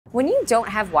When you don't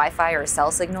have Wi-Fi or a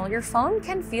cell signal, your phone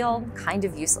can feel kind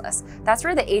of useless. That's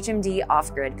where the HMD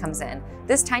OffGrid comes in.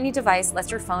 This tiny device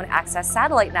lets your phone access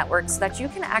satellite networks so that you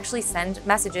can actually send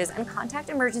messages and contact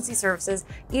emergency services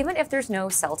even if there's no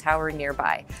cell tower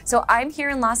nearby. So I'm here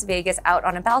in Las Vegas out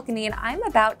on a balcony and I'm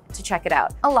about to check it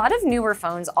out. A lot of newer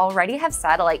phones already have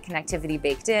satellite connectivity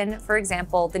baked in. For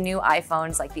example, the new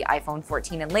iPhones like the iPhone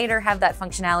 14 and later have that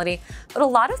functionality, but a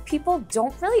lot of people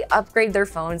don't really upgrade their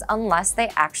phones unless they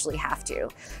actually have to.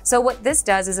 So what this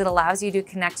does is it allows you to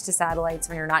connect to satellites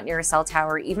when you're not near a cell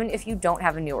tower, even if you don't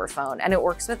have a newer phone, and it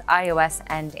works with iOS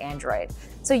and Android.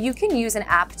 So you can use an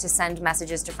app to send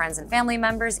messages to friends and family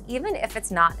members, even if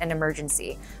it's not an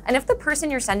emergency. And if the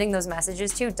person you're sending those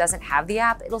messages to doesn't have the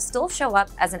app, it'll still show up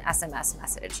as an SMS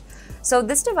message. So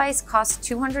this device costs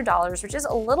 $200, which is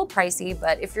a little pricey,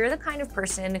 but if you're the kind of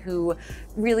person who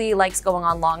really likes going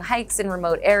on long hikes in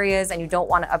remote areas and you don't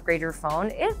want to upgrade your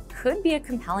phone, it could be a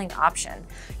compelling option.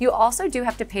 You also do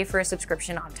have to pay for a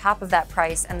subscription on top of that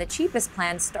price, and the cheapest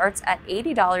plan starts at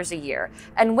 $80 a year.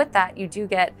 And with that, you do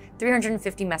get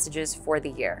 350 messages for the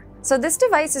year. So this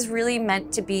device is really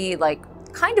meant to be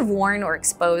kind of worn or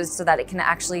exposed so that it can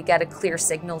actually get a clear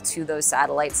signal to those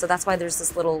satellites. So that's why there's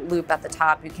this little loop at the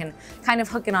top. You can kind of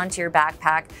hook it onto your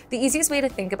backpack. The easiest way to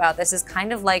think about this is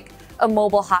kind of like a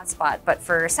mobile hotspot, but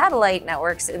for satellite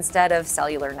networks instead of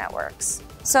cellular networks.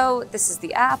 So this is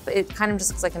the app. It kind of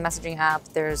just looks like a messaging app.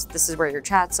 This is where your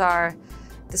chats are.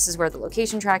 This is where the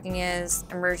location tracking is,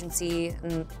 emergency,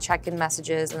 and check-in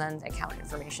messages, and then account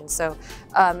information. So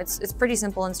it's pretty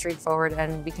simple and straightforward,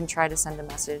 and we can try to send a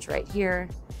message right here.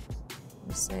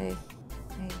 We say,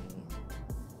 hey,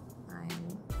 I'm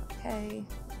okay.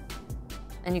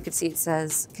 And you can see it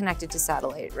says connected to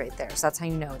satellite right there. So that's how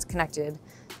you know it's connected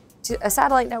to a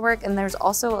satellite network, and there's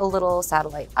also a little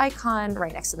satellite icon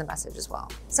right next to the message as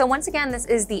well. So once again, this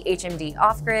is the HMD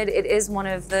OffGrid. It is one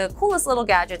of the coolest little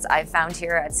gadgets I've found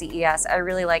here at CES. I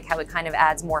really like how it kind of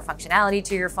adds more functionality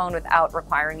to your phone without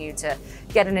requiring you to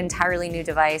get an entirely new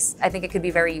device. I think it could be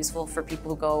very useful for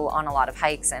people who go on a lot of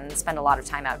hikes and spend a lot of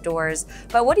time outdoors.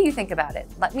 But what do you think about it?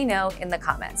 Let me know in the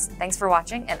comments. Thanks for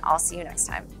watching, and I'll see you next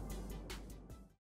time.